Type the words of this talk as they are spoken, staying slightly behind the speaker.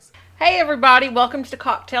Hey everybody, welcome to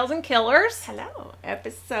Cocktails and Killers. Hello,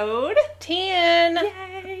 episode 10.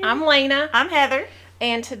 Yay. I'm Lena. I'm Heather.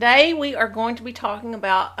 And today we are going to be talking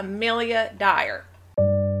about Amelia Dyer.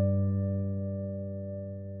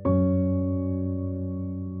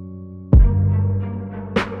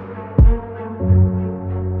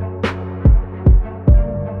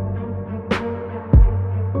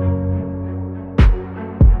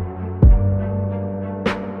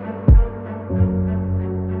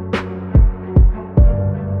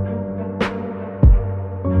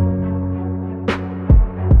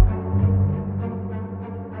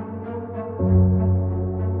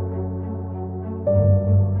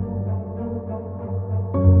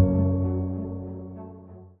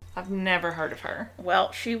 I've never heard of her.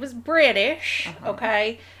 Well, she was British,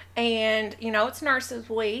 okay? And, you know, it's Nurses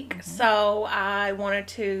Week, so I wanted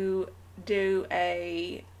to do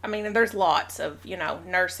there's lots of,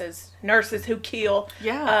 nurses who kill.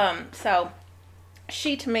 Yeah. So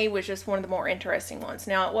she, to me, was just one of the more interesting ones.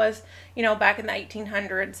 Now, it was, back in the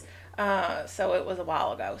 1800s, so it was a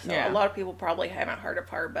while ago. So a lot of people probably haven't heard of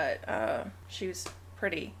her, but she was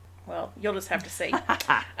pretty... Well, you'll just have to see.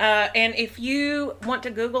 And if you want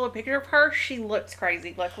to Google a picture of her, she looks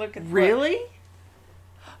crazy. Like, look at Really?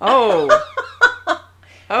 Oh.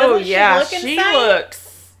 Yeah. She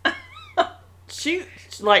looks.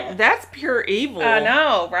 That's pure evil. I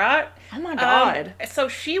know, right? Oh my God. So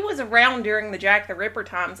she was around during the Jack the Ripper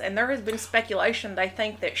times, and there has been speculation they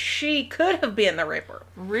think that she could have been the Ripper.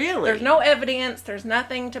 Really? There's no evidence. There's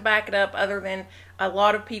nothing to back it up other than a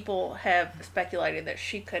lot of people have speculated that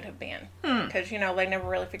she could have been. Because, they never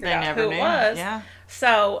really figured out who it was. Yeah.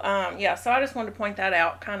 So, so I just wanted to point that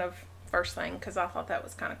out kind of first thing because I thought that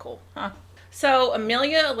was kind of cool. Huh. So,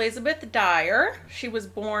 Amelia Elizabeth Dyer, she was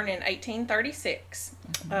born in 1836.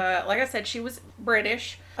 Like I said, she was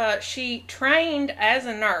British. She trained as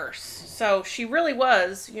a nurse. So, she really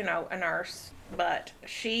was, a nurse. But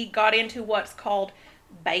she got into what's called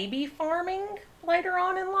baby farming later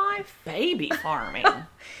on in life. Baby farming.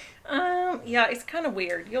 Yeah, it's kind of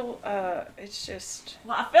weird. It's just...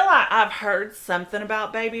 Well, I feel like I've heard something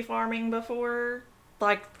about baby farming before.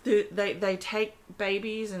 Like, they take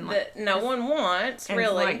babies and that no one wants, and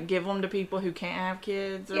really. like give them to people who can't have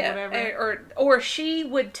kids or whatever. Or she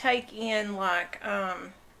would take in like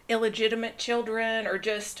illegitimate children, or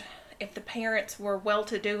just if the parents were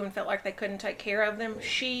well-to-do and felt like they couldn't take care of them,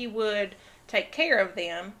 she would take care of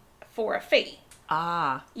them for a fee.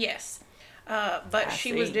 Ah. Yes. But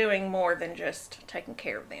she was doing more than just taking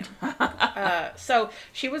care of them. So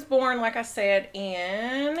she was born, like I said,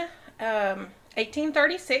 in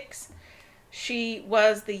 1836. She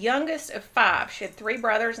was the youngest of 5. She had 3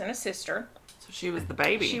 brothers and a sister. So she was the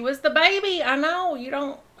baby. She was the baby. I know.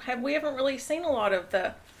 We haven't really seen a lot of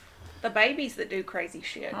the babies that do crazy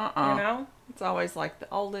shit. It's always like the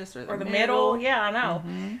oldest or the middle. Yeah, I know.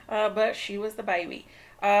 But she was the baby.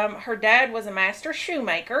 Her dad was a master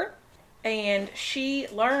shoemaker, and she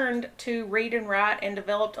learned to read and write and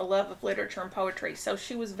developed a love of literature and poetry. So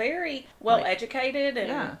she was very well educated,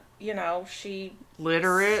 and she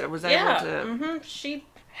literate, was able to. She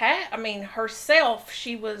had, herself,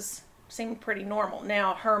 seemed pretty normal.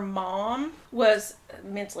 Now, her mom was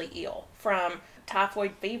mentally ill from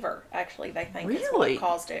typhoid fever, actually, they think is what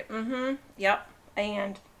caused it. Yep.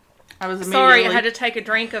 And I was sorry, I had to take a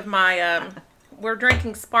drink of my, we're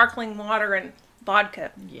drinking sparkling water and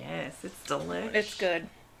vodka. Yes, it's delicious. It's good.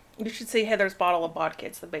 You should see Heather's bottle of vodka.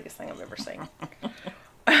 It's the biggest thing I've ever seen.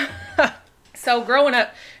 So growing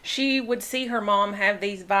up, she would see her mom have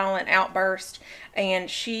these violent outbursts, and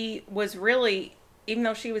she was really, even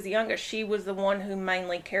though she was the youngest, she was the one who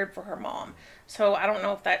mainly cared for her mom. So I don't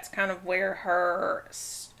know if that's kind of where her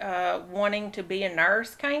wanting to be a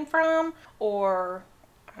nurse came from, or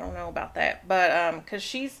I don't know about that. But because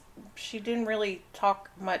she didn't really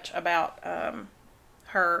talk much about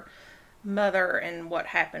her mother and what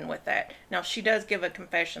happened with that. Now, she does give a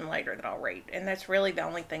confession later that I'll read, and that's really the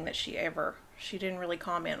only thing that she didn't really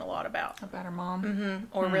comment a lot about her mom.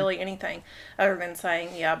 Or really anything other than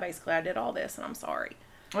saying, yeah, basically I did all this and I'm sorry.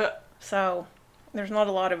 So there's not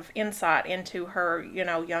a lot of insight into her,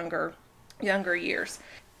 younger years.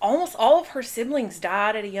 Almost all of her siblings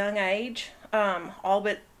died at a young age, all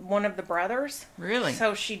but one of the brothers. Really?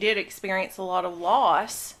 So she did experience a lot of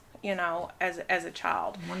loss, as a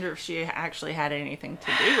child. I wonder if she actually had anything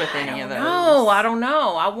to do with any of those. No, I don't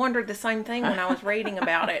know. I wondered the same thing when I was reading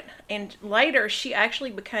about it. And later, she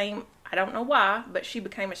actually became, I don't know why, but she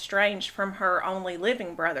became estranged from her only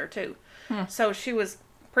living brother, too. So she was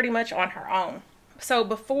pretty much on her own. So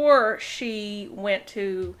before she went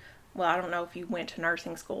to well, I don't know if you went to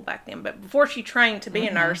nursing school back then, but before she trained to be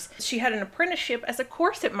a nurse, she had an apprenticeship as a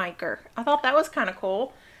corset maker. I thought that was kind of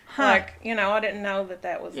cool. Huh. Like, I didn't know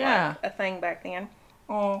that was like a thing back then.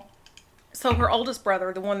 So her oldest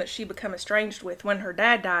brother, the one that she became estranged with when her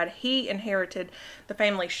dad died, he inherited the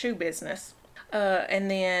family shoe business. And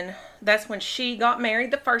then that's when she got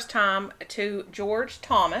married the first time to George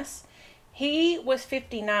Thomas. He was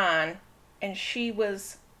 59 and she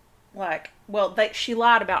was like, well, she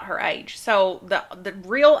lied about her age. So the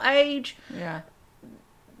real age,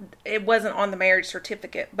 it wasn't on the marriage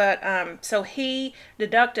certificate. But so he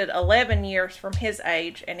deducted 11 years from his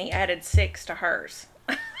age and he added 6 to hers.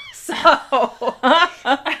 So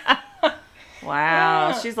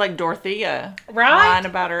wow, she's like Dorothea, right? Lying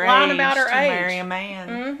about her age to marry a man.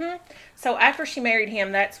 Mm-hmm. So after she married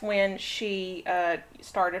him, that's when she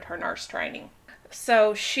started her nurse training.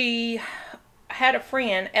 So she had a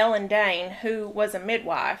friend, Ellen Dane, who was a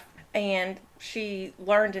midwife, and she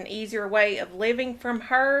learned an easier way of living from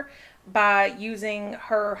her by using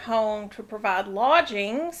her home to provide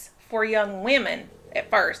lodgings for young women at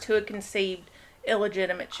first who had conceived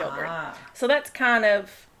illegitimate children. So that's kind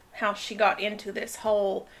of how she got into this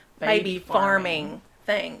whole baby farming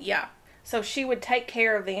thing. Yeah. So she would take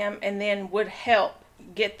care of them and then would help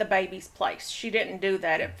get the babies placed. She didn't do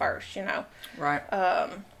that at first, Right.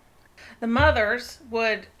 The mothers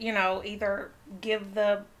would, either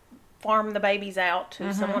farm the babies out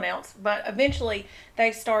to someone else. But eventually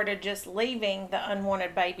they started just leaving the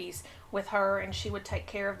unwanted babies with her and she would take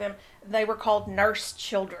care of them. They were called nurse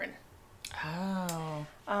children. Oh.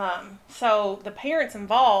 So the parents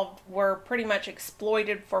involved were pretty much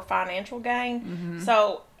exploited for financial gain.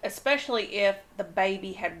 So especially if the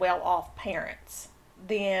baby had well-off parents,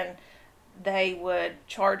 then they would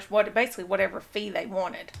charge basically whatever fee they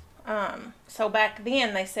wanted. So back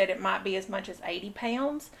then they said it might be as much as 80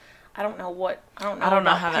 pounds. I don't know how pounds.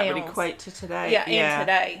 That would equate to today. Yeah, in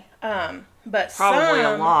today. But probably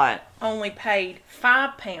some a lot. only paid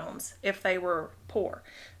 5 pounds if they were poor.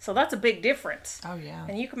 So that's a big difference. Oh, yeah.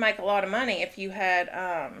 And you could make a lot of money if you had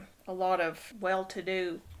a lot of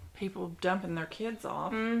well-to-do people dumping their kids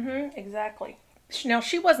off. Mm-hmm, exactly. Now,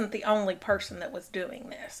 she wasn't the only person that was doing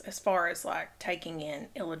this as far as like taking in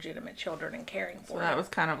illegitimate children and caring for them. That was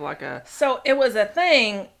kind of like So it was a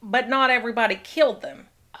thing, but not everybody killed them.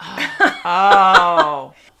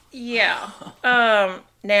 Oh. Yeah.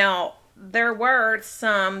 Now, there were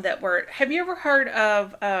some that were... Have you ever heard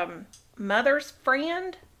of Mother's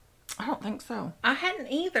Friend? I don't think so. I hadn't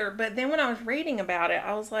either, but then when I was reading about it,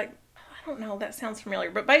 I was like, I don't know, that sounds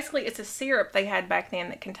familiar. But basically, it's a syrup they had back then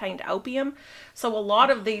that contained opium. So a lot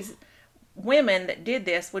of these women that did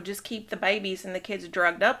this would just keep the babies and the kids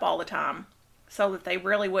drugged up all the time so that they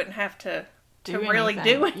really wouldn't have to really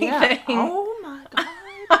do anything. Yeah. Oh, my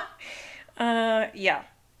God. Yeah.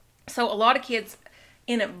 So a lot of kids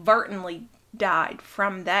inadvertently died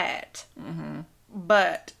from that. Mm-hmm.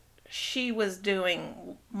 But she was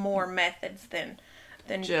doing more methods than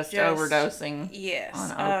just overdosing yes,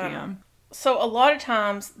 on opium. So a lot of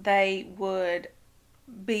times they would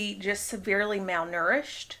be just severely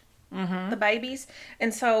malnourished, the babies.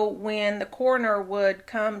 And so when the coroner would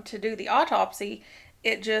come to do the autopsy,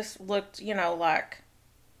 it just looked, like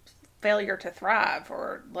failure to thrive,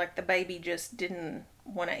 or like the baby just didn't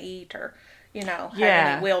want to eat, or have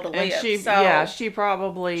any will to live. And she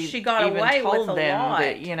probably got even away told with a them lot.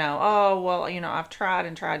 that, I've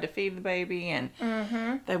tried to feed the baby and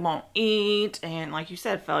they won't eat, and like you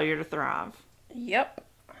said, failure to thrive. Yep,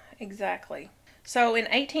 exactly. So in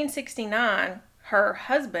 1869, her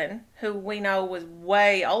husband, who we know was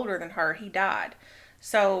way older than her, he died.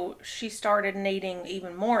 So she started needing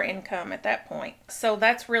even more income at that point. So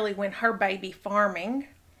that's really when her baby farming...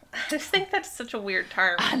 I just think that's such a weird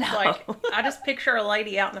term. I know. Like, I just picture a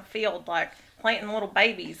lady out in the field, like, planting little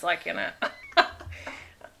babies, like, in a...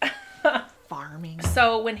 Farming.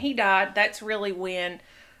 So when he died, that's really when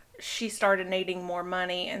she started needing more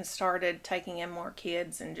money and started taking in more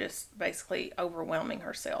kids and just basically overwhelming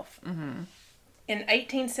herself. Mm-hmm. In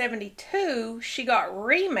 1872, she got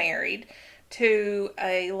remarried to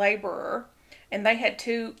a laborer, and they had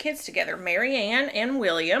 2 kids together, Mary Ann and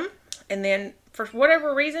William. And then, for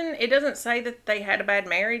whatever reason, it doesn't say that they had a bad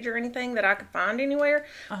marriage or anything that I could find anywhere,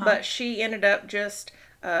 but she ended up just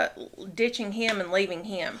ditching him and leaving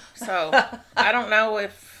him. So I don't know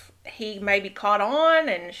if he maybe caught on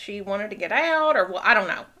and she wanted to get out, or I don't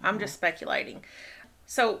know. I'm just speculating.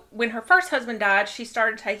 So when her first husband died, she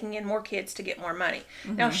started taking in more kids to get more money.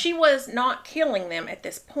 Mm-hmm. Now, she was not killing them at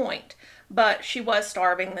this point, but she was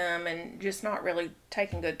starving them and just not really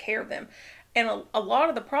taking good care of them. And a lot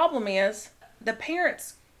of the problem is the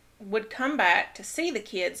parents would come back to see the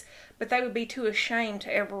kids, but they would be too ashamed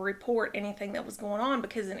to ever report anything that was going on,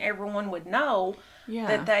 because then everyone would know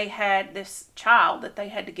that they had this child that they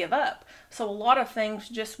had to give up. So a lot of things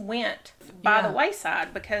just went by the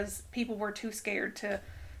wayside because people were too scared to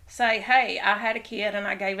say, hey, I had a kid and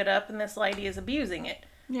I gave it up and this lady is abusing it.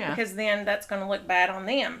 Yeah. Because then that's going to look bad on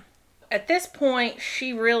them. At this point,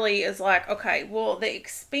 she really is like, okay, well, the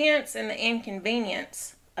expense and the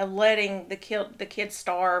inconvenience of letting the kids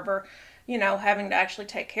starve, or, you know, having to actually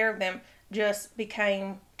take care of them, just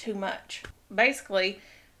became too much. Basically,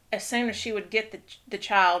 as soon as she would get the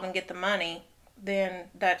child and get the money, then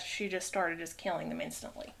she just started just killing them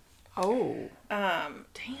instantly. Oh.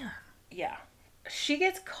 Damn. Yeah. She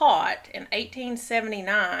gets caught in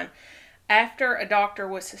 1879 after a doctor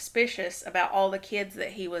was suspicious about all the kids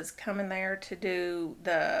that he was coming there to do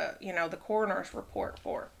the coroner's report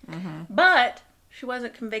for. Mm-hmm. But she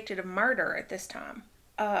wasn't convicted of murder at this time,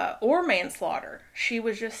 or manslaughter. She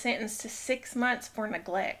was just sentenced to 6 months for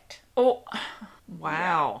neglect. Oh,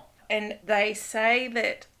 wow. Yeah. And they say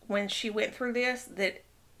that when she went through this, that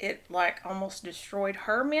it like almost destroyed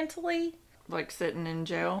her mentally. Like sitting in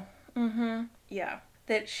jail? Mm-hmm. Yeah.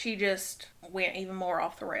 That she just went even more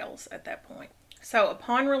off the rails at that point. So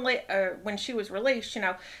upon when she was released, you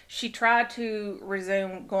know, she tried to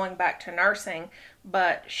resume going back to nursing,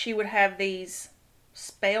 but she would have these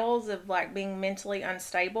spells of like being mentally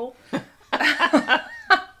unstable.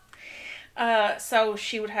 So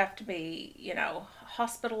she would have to be, you know,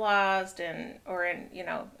 hospitalized or in, you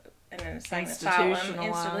know, in an insane asylum,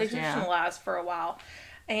 institutionalized for a while.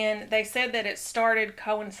 And they said that it started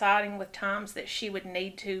coinciding with times that she would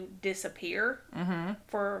need to disappear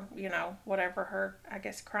for, you know, whatever her, I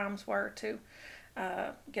guess, crimes were to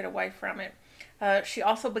get away from it. She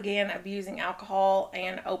also began abusing alcohol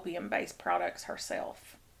and opium-based products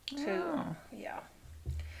herself.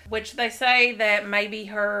 Which they say that maybe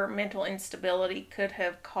her mental instability could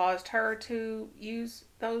have caused her to use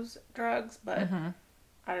those drugs, but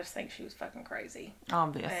I just think she was fucking crazy.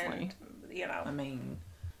 Obviously. And, you know. I mean...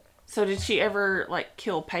 So did she ever, like,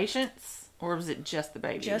 kill patients? Or was it just the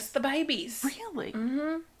babies? Just the babies. Really?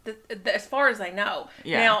 Mm-hmm. As far as they know.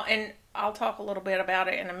 Yeah. Now, and I'll talk a little bit about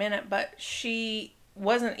it in a minute, but she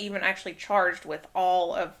wasn't even actually charged with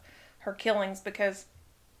all of her killings because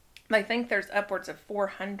they think there's upwards of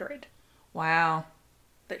 400. Wow.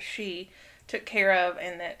 That she took care of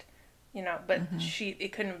and that, you know, but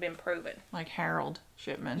it couldn't have been proven. Like Harold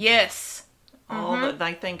Shipman. Yes.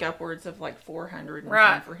 They think upwards of like 400 and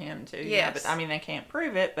right. for him too. Yes. Yeah, but I mean they can't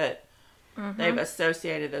prove it, but they've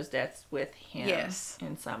associated those deaths with him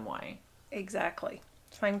in some way. Exactly.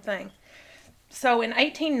 Same thing. So in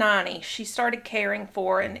 1890, she started caring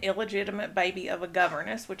for an illegitimate baby of a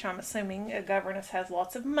governess, which I'm assuming a governess has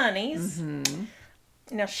lots of monies.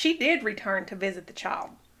 Now she did return to visit the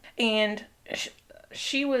child, and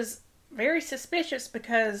she was very suspicious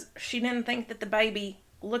because she didn't think that the baby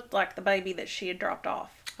looked like the baby that she had dropped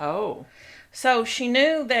off. Oh. So she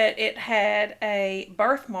knew that it had a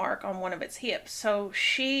birthmark on one of its hips. So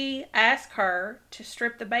she asked her to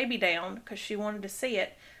strip the baby down because she wanted to see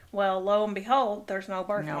it. Well, lo and behold, there's no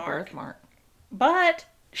birthmark. No birthmark. But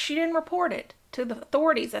she didn't report it to the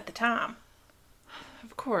authorities at the time.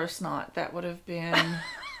 Of course not. That would have been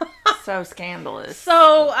so scandalous.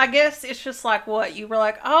 So I guess it's just like what? You were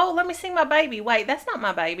like, oh, let me see my baby. Wait, that's not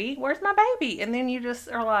my baby. Where's my baby? And then you just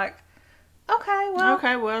are like, okay,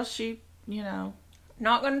 well, she, you know.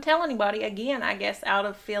 Not going to tell anybody again, I guess, out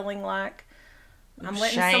of feeling like I'm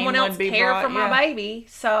letting someone else care for my baby.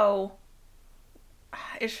 So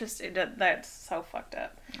it's just, that's so fucked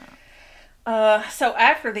up. So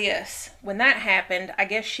after this, when that happened, I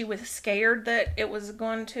guess she was scared that it was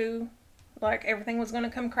going to, like, everything was going to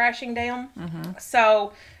come crashing down.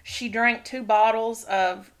 So she drank 2 bottles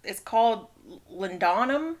of, it's called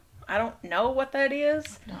Lindanum. I don't know what that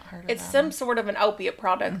is. Not heard of it's some sort of an opiate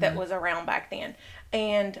product that was around back then.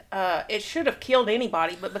 And it should have killed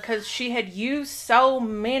anybody, but because she had used so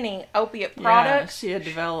many opiate products. She had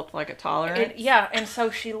developed like a tolerance. And so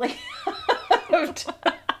she lived.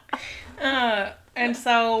 And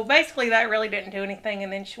so basically that really didn't do anything.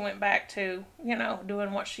 And then she went back to, you know,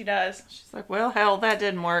 doing what she does. She's like, well, hell, that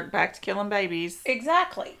didn't work. Back to killing babies.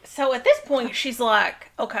 Exactly. So at this point, she's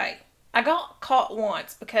like, okay, I got caught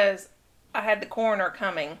once because I had the coroner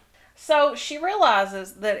coming. So she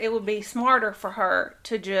realizes that it would be smarter for her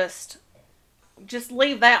to just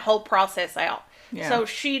leave that whole process out. Yeah. So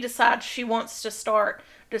she decides she wants to start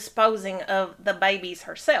disposing of the babies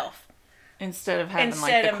herself. Instead of having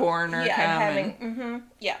the coroner come.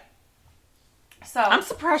 So I'm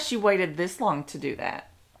surprised she waited this long to do that.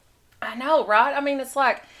 I know, right? I mean, it's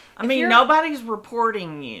like... I mean, nobody's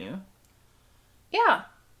reporting you. Yeah.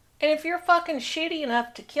 And if you're fucking shitty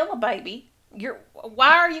enough to kill a baby,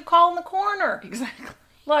 why are you calling the coroner? Exactly.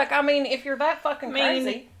 Look, I mean, if you're that fucking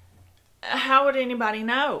crazy... How would anybody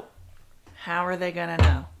know? How are they going to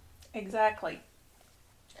know? Exactly.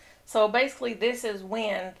 So basically, this is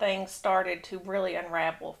when things started to really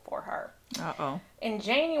unravel for her. Uh-oh. In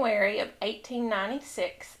January of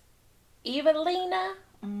 1896, Evelina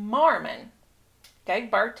Marmon gave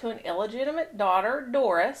birth to an illegitimate daughter,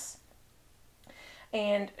 Doris.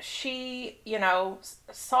 And she,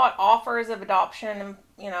 sought offers of adoption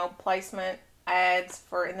and, placement ads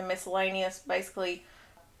in the miscellaneous, basically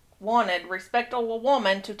wanted respectable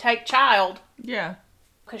woman to take child. Yeah.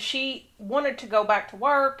 Because she wanted to go back to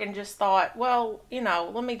work and just thought, well,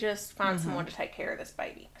 let me just find someone to take care of this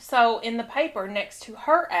baby. So in the paper next to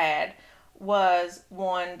her ad was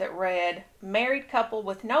one that read, married couple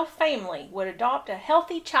with no family would adopt a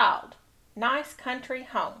healthy child. Nice country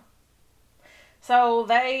home. So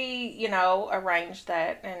they, arranged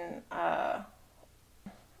that. And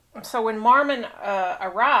so when Marmon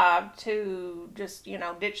arrived to just,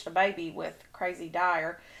 ditch the baby with crazy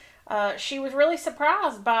Dyer, she was really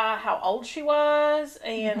surprised by how old she was,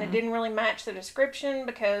 and it didn't really match the description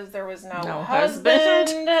because there was no husband.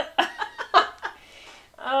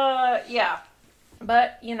 Yeah.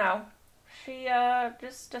 But, she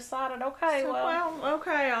just decided, okay,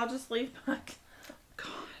 okay, I'll just leave my...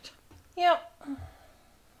 God. Yep.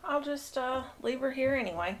 I'll just leave her here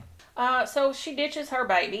anyway. So she ditches her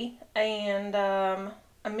baby, and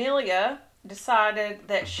Amelia decided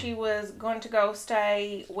that she was going to go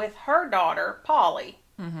stay with her daughter, Polly.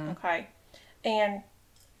 Mm-hmm. Okay. And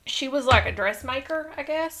she was like a dressmaker, I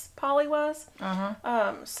guess, Polly was.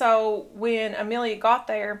 Uh-huh. So when Amelia got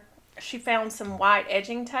there, she found some white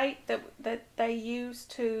edging tape that they used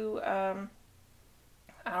to, I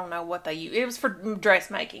don't know what they used. It was for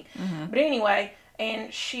dressmaking. Mm-hmm. But anyway,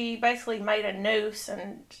 and she basically made a noose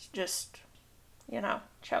and just,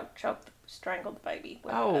 strangled the baby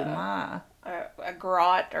with my. A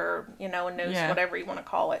garrote or, a noose, whatever you want to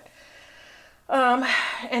call it.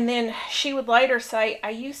 And then she would later say, I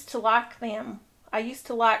used to like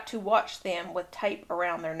to watch them with tape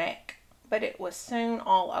around their neck, but it was soon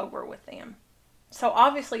all over with them. So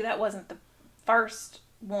obviously that wasn't the first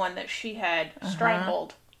one that she had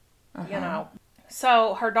strangled,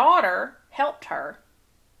 So her daughter helped her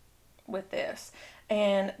with this,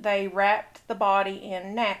 and they wrapped the body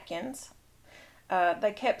in napkins.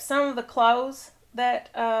 They kept some of the clothes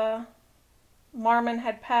that Marmon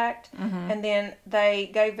had packed, and then they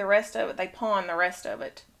gave the rest of it, they pawned the rest of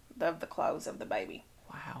it, of the clothes of the baby.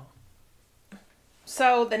 Wow.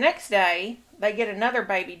 So the next day, they get another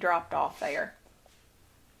baby dropped off there.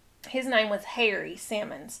 His name was Harry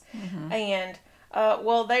Simmons. And,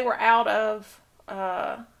 they were out of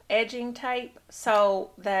edging tape,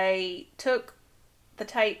 so they took the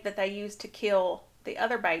tape that they used to kill the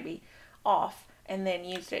other baby off and then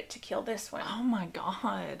used it to kill this one. Oh my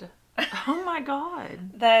God. Oh my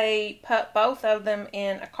God. They put both of them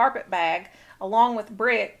in a carpet bag along with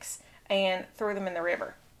bricks and threw them in the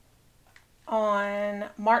river. On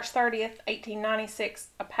March 30th, 1896,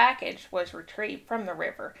 a package was retrieved from the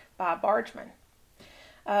river by a bargeman.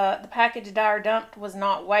 The package Dyer dumped was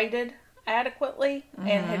not weighted adequately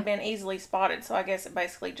and had been easily spotted, so I guess it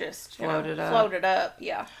basically just floated up.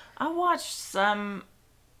 Yeah. I watched some...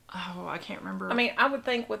 Oh, I can't remember. I mean, I would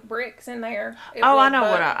think with bricks in there. I know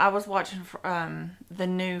what I was watching. The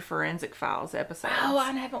new Forensic Files episodes. Oh,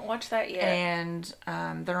 I haven't watched that yet. And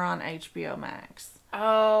they're on HBO Max.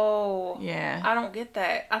 Oh. Yeah. I don't get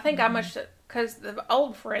that. I think I must, because the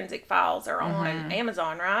old Forensic Files are on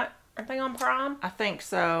Amazon, right? Aren't they on Prime? I think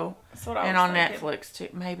so. That's what I was and on thinking. Netflix too.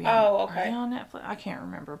 Maybe. Okay. Are they on Netflix? I can't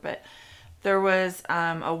remember. But there was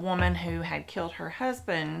a woman who had killed her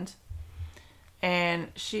husband. And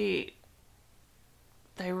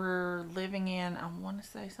they were living in, I want to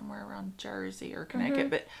say somewhere around Jersey or Connecticut,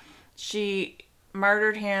 but she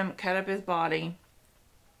murdered him, cut up his body,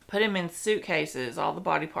 put him in suitcases, all the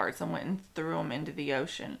body parts, and went and threw them into the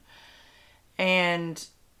ocean. And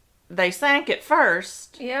they sank at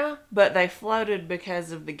first. Yeah. But they floated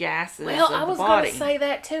because of the gases of the body. Well, I was going to say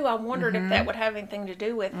that too. I wondered if that would have anything to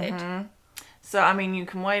do with it. So, I mean, you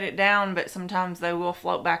can weight it down, but sometimes they will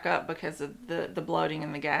float back up because of the bloating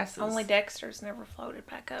and the gases. Only Dexter's never floated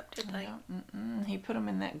back up, did they? He put them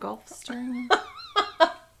in that Gulf Stream.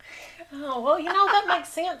 Oh, well, that makes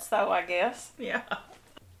sense, though, I guess. Yeah.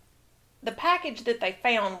 The package that they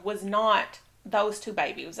found was not those two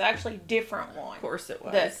babies. It was actually a different one. Of course it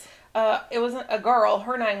was. It was a girl.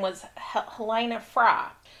 Her name was Helena Fry.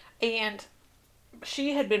 And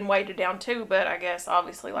she had been weighted down too, but I guess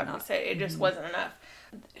obviously, like we said, it just wasn't enough.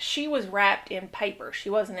 She was wrapped in paper. She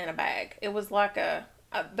wasn't in a bag. It was like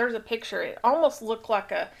there's a picture. It almost looked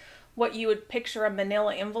like what you would picture a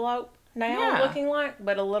manila envelope now looking like,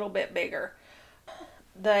 but a little bit bigger.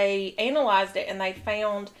 They analyzed it and they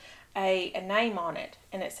found a name on it,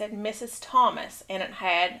 and it said Mrs. Thomas, and it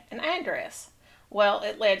had an address. Well,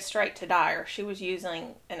 it led straight to Dyer. She was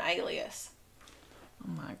using an alias.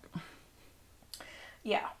 Oh my God.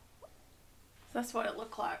 Yeah. That's what it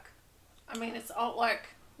looked like. I mean, it's all like...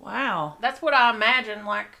 Wow. That's what I imagine,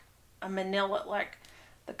 like a manila, like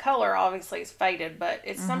the color obviously is faded, but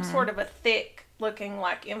it's some sort of a thick looking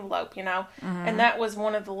like envelope, you know? And that was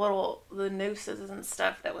one of the nooses and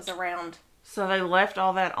stuff that was around. So they left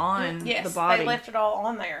all that on the body. They left it all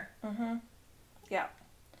on there. Yeah.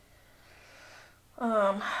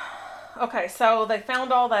 Okay, so they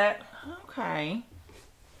found all that. Okay.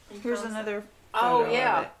 Here's another photo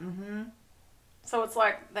of it. So it's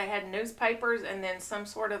like they had newspapers and then some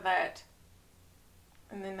sort of that.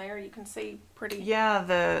 And then there you can see pretty... Yeah,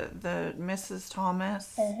 the Mrs.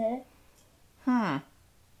 Thomas.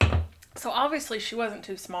 So obviously she wasn't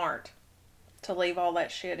too smart to leave all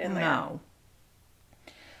that shit in there. No.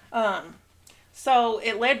 So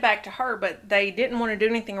it led back to her, but they didn't want to do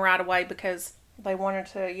anything right away because they wanted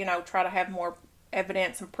to, you know, try to have more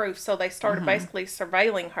evidence and proof. So they started basically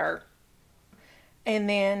surveilling her. And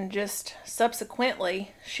then just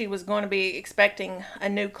subsequently, she was going to be expecting a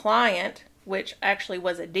new client, which actually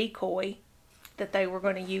was a decoy that they were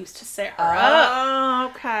going to use to set her up.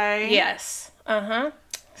 Oh, okay. Yes.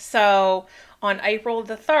 So on April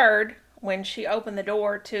the 3rd, when she opened the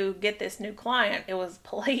door to get this new client, it was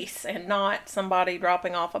police and not somebody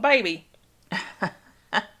dropping off a baby.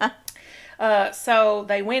 So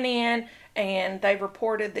they went in and they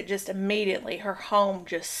reported that just immediately her home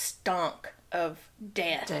just stunk of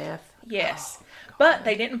death. Yes. Oh, but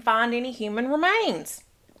they didn't find any human remains.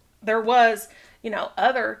 There was, you know,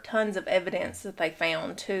 other tons of evidence that they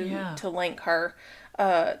found to link her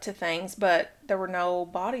to things, but there were no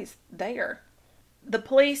bodies there. The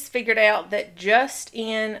police figured out that just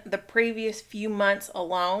in the previous few months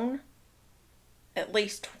alone, at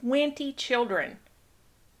least 20 children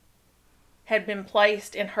had been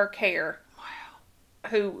placed in her care.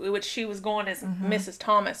 Which she was going as Mrs.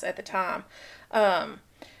 Thomas at the time.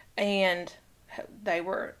 And they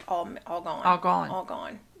were all gone. All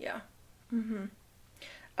gone, yeah.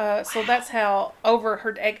 So that's how,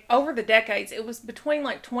 over the decades, it was between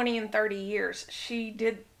like 20 and 30 years, she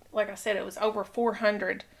did, like I said, it was over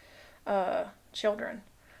 400 children.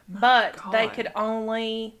 But they could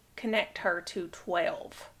only connect her to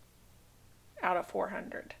 12 out of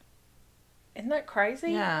 400. Isn't that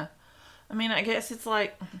crazy? Yeah. I mean, I guess it's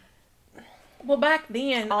like... Well, back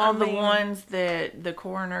then... the ones that the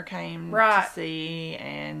coroner came to see,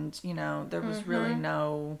 and, you know, there was really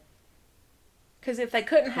no... Because if they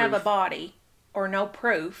couldn't have a body or no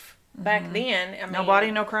proof back then... I mean, no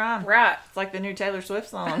body, no crime. Right. It's like the new Taylor Swift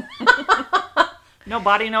song. No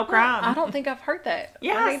body, no crime. I don't think I've heard that.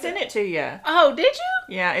 Yeah, I sent it to you. Oh, did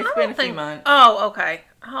you? Yeah, it's been a few months. Oh, okay.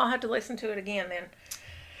 I'll have to listen to it again then.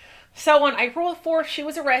 So on April 4th, she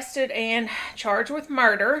was arrested and charged with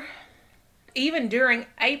murder. Even during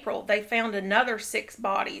April, they found another 6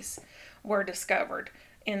 bodies were discovered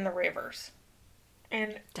in the rivers.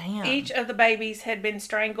 And each of the babies had been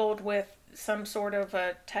strangled with some sort of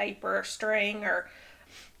a tape or a string.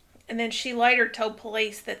 And then she later told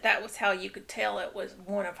police that was how you could tell it was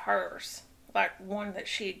one of hers. Like one that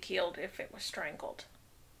she had killed if it was strangled.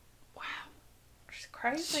 Wow. It's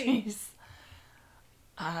crazy. Jeez.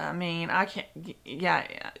 I mean, I can't. Yeah,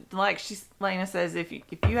 like Lena says, if you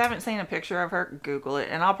haven't seen a picture of her, Google it,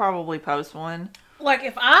 and I'll probably post one. Like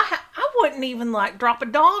if I wouldn't even like drop a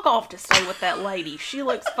dog off to stay with that lady. She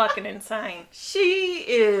looks fucking insane. She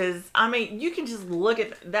is. I mean, you can just look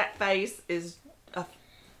at that face is a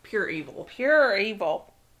pure evil. Pure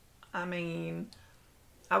evil. I mean,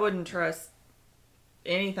 I wouldn't trust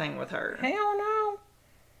anything with her. Hell no,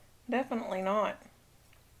 definitely not.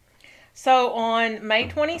 So on May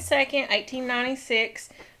 22nd, 1896,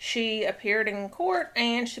 she appeared in court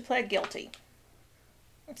and she pled guilty.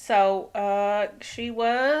 So she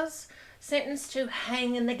was sentenced to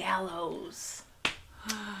hang in the gallows.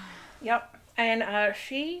 Yep. And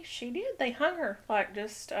she did. They hung her like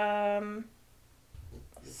just, I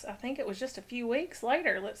think it was just a few weeks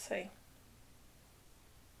later. Let's see.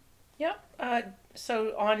 Yep.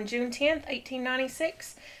 So on June 10th,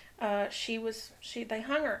 1896... they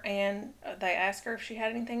hung her, and they asked her if she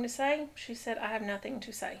had anything to say. She said, "I have nothing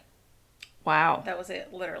to say." Wow. That was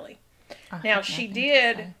it, literally. I Now, have she nothing to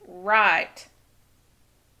did say. write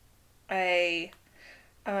a,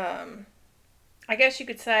 I guess you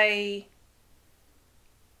could say,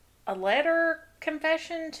 a letter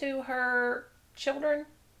confession to her children.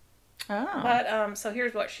 Oh. But, so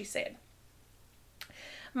here's what she said.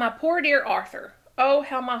 My poor dear Arthur, oh,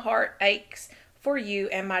 how my heart aches for you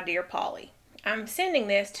and my dear Polly. I'm sending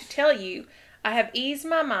this to tell you I have eased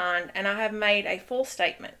my mind and I have made a full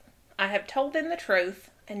statement. I have told them the truth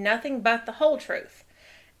and nothing but the whole truth,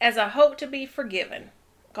 as I hope to be forgiven.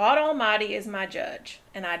 God Almighty is my judge,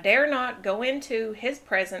 and I dare not go into his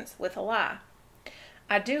presence with a lie.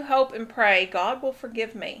 I do hope and pray God will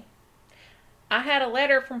forgive me. I had a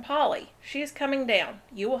letter from Polly. She is coming down.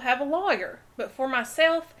 You will have a lawyer, but for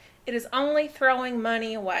myself, it is only throwing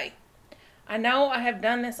money away. I know I have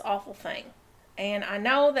done this awful thing, and I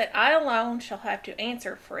know that I alone shall have to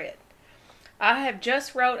answer for it. I have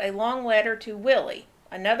just wrote a long letter to Willie,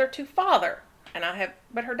 another to Father,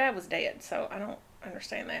 but her dad was dead, so I don't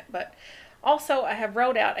understand that. But also I have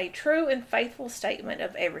wrote out a true and faithful statement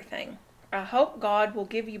of everything. I hope God will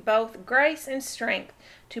give you both grace and strength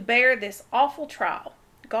to bear this awful trial.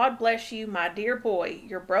 God bless you, my dear boy,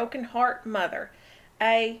 your broken heart mother,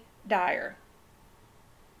 A. Dyer.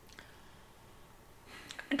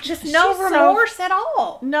 Just no remorse at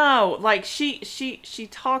all. No, like she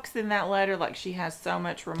talks in that letter like she has so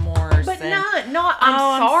much remorse. But and, not,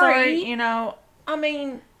 I'm sorry. You know. I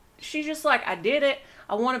mean, she's just like, I did it.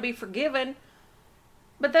 I want to be forgiven.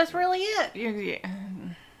 But that's really it. Yeah.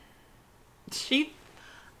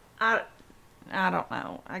 I don't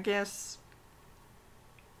know. I guess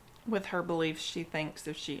with her beliefs, she thinks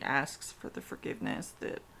if she asks for the forgiveness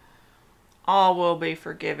that all will be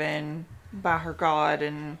forgiven by her God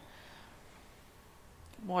and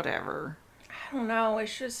whatever. I don't know.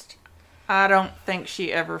 It's just... I don't think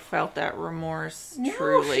she ever felt that remorse,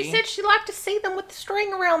 truly. No, she said she liked to see them with the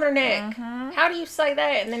string around their neck. Mm-hmm. How do you say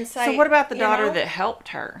that and then say... So what about the daughter that helped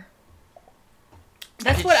her?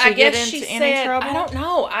 That's Did what she I guess get she into any said. trouble? I don't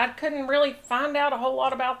know. I couldn't really find out a whole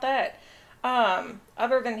lot about that.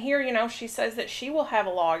 Other than here, she says that she will have a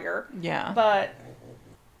lawyer. Yeah. But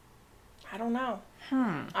I don't know.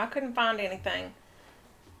 I couldn't find anything.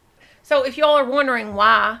 So if y'all are wondering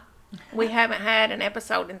why we haven't had an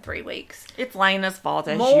episode in 3 weeks. It's Lena's fault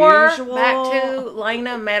as More usual. back to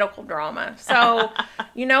Lena medical drama. So,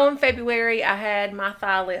 in February I had my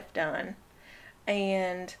thigh lift done.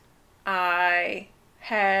 And I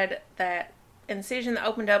had that incision that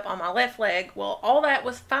opened up on my left leg. Well, all that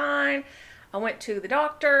was fine. I went to the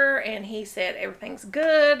doctor and he said everything's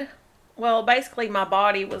good. Well, basically my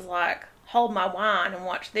body was like, hold my wine and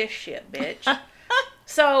watch this shit, bitch.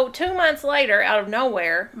 So 2 months later, out of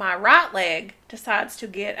nowhere, my right leg decides to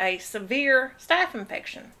get a severe staph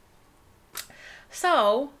infection.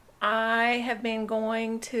 So I have been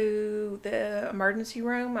going to the emergency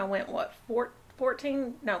room. I went,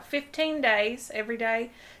 15 days every day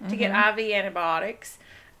to get IV antibiotics.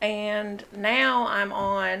 And now I'm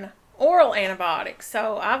on oral antibiotics.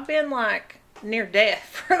 So I've been like near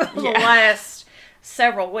death for the last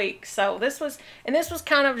several weeks. So this was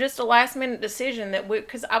kind of just a last minute decision that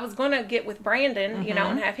because I was going to get with Brandon,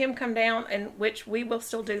 and have him come down, and which we will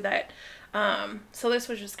still do that. So this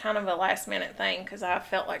was just kind of a last minute thing because I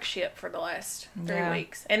felt like shit for the last 3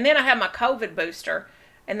 weeks. And then I had my COVID booster.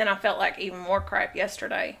 And then I felt like even more crap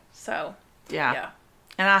yesterday. So, yeah.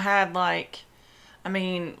 And I had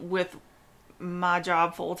with my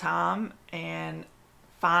job full time and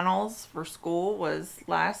finals for school was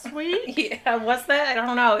last week. Yeah, was that? I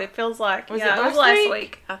don't know. It feels like, it was last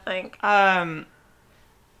week, I think. And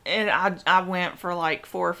I went for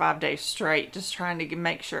 4 or 5 days straight just trying to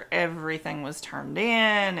make sure everything was turned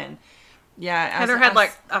in. And, Heather had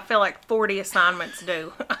I feel like 40 assignments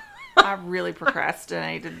due. I really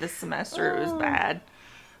procrastinated this semester. It was bad.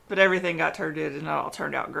 But everything got turned in and it all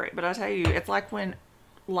turned out great. But I tell you, it's like when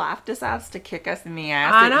life decides to kick us in the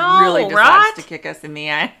ass. I know, it really decides to kick us in the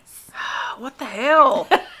ass. What the hell?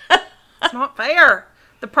 It's not fair.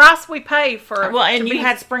 The price we pay for... Well, and you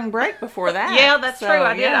had spring break before that. Yeah, that's true.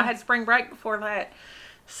 I did. I had spring break before that.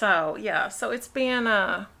 So, yeah. So it's been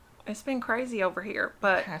crazy over here.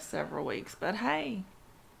 But past several weeks. But hey.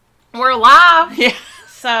 We're alive. Yeah.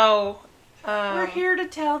 So, we're here to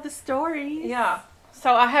tell the stories. Yeah.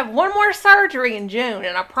 So I have one more surgery in June,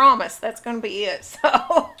 and I promise that's going to be it.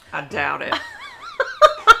 So I doubt it.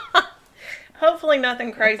 Hopefully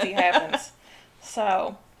nothing crazy happens.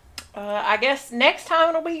 So, I guess next time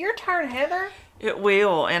it'll be your turn, Heather. It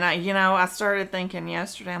will. And I started thinking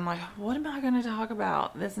yesterday, I'm like, what am I going to talk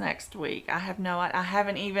about this next week? I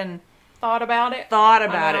haven't even thought about it. Thought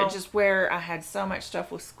about it, just where I had so much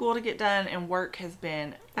stuff with school to get done, and work has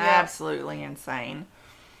been absolutely insane.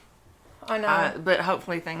 I know. But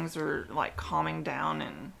hopefully things are like calming down,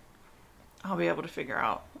 and I'll be able to figure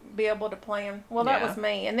out. Be able to plan. Well, that was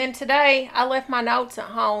me. And then today, I left my notes at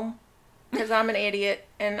home because I'm an idiot,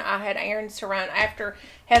 and I had errands to run after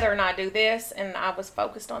Heather and I do this, and I was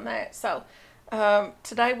focused on that. So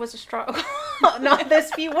today was a struggle. No,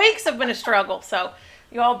 this few weeks have been a struggle. So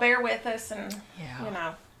you all bear with us, and you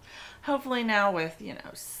know. Hopefully now with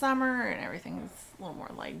summer and everything's a little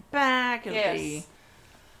more laid back, it'll be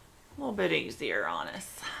a little bit easier on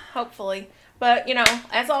us. Hopefully. But,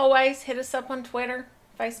 as always, hit us up on Twitter,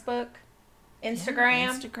 Facebook,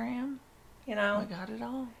 Instagram. We got it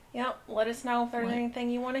all. Yep. Let us know if there's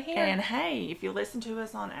anything you want to hear. And, hey, if you listen to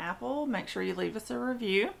us on Apple, make sure you leave us a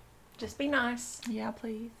review. Just be nice. Yeah,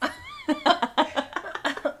 please.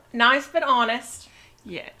 Nice but honest.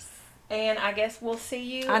 Yes. And I guess we'll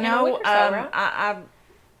see you in a week or so, right?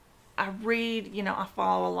 I read, I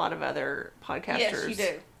follow a lot of other podcasters. Yes, you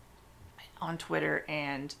do. On Twitter,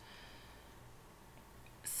 and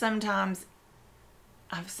sometimes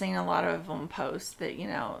I've seen a lot of them post that,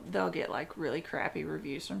 they'll get like really crappy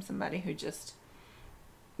reviews from somebody who just,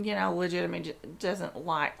 legitimately doesn't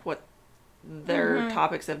like what their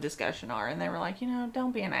topics of discussion are. And they were like,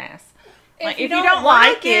 don't be an ass. Like, if you don't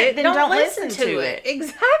like it, then don't listen to it.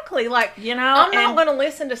 Exactly. Like, I'm not going to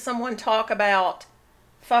listen to someone talk about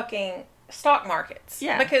fucking stock markets.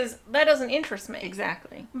 Yeah. Because that doesn't interest me.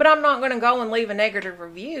 Exactly. But I'm not going to go and leave a negative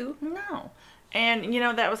review. No. And,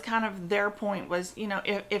 that was kind of their point was,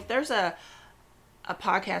 if there's a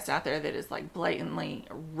podcast out there that is like blatantly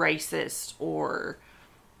racist or,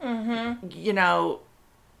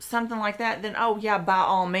 something like that, then, by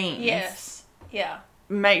all means. Yes. Yeah.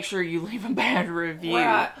 Make sure you leave a bad review.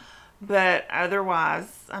 Right. But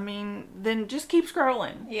otherwise, then just keep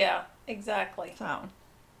scrolling. Yeah, exactly. So,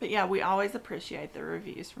 but yeah, we always appreciate the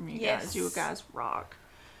reviews from you guys. You guys rock.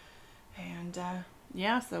 And,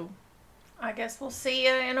 so. I guess we'll see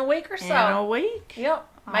you in a week or so. In a week. Yep.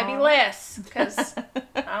 Maybe less, because I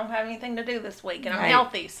don't have anything to do this week, and I'm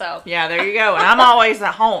healthy, so. Yeah, there you go. And I'm always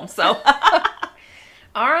at home, so.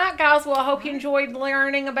 All right, guys. Well, I hope you enjoyed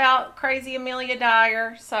learning about crazy Amelia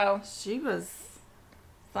Dyer. So she was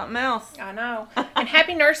something else. I know. And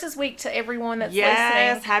happy Nurses Week to everyone that's listening.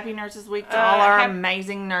 Yes, happy Nurses Week to all our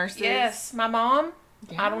amazing nurses. Yes, my mom.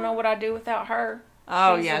 Yeah. I don't know what I'd do without her.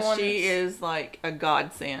 Oh, she is like a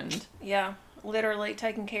godsend. Yeah, literally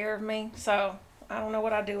taking care of me. So I don't know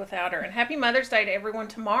what I'd do without her. And happy Mother's Day to everyone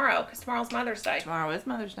tomorrow, because tomorrow's Mother's Day. Tomorrow is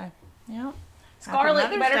Mother's Day. Yep.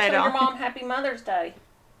 Scarlett, you better tell your mom Happy Mother's Day.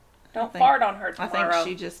 Don't fart on her tomorrow. I think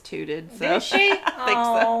she just tooted. So. Did she? I think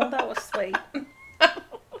so. That was sweet.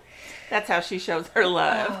 That's how she shows her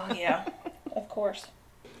love. Oh, yeah. Of course.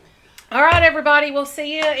 All right, everybody. We'll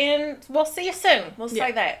see you soon. We'll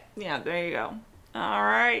say that. Yeah, there you go. All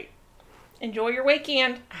right. Enjoy your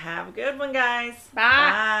weekend. Have a good one, guys. Bye.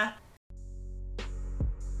 Bye.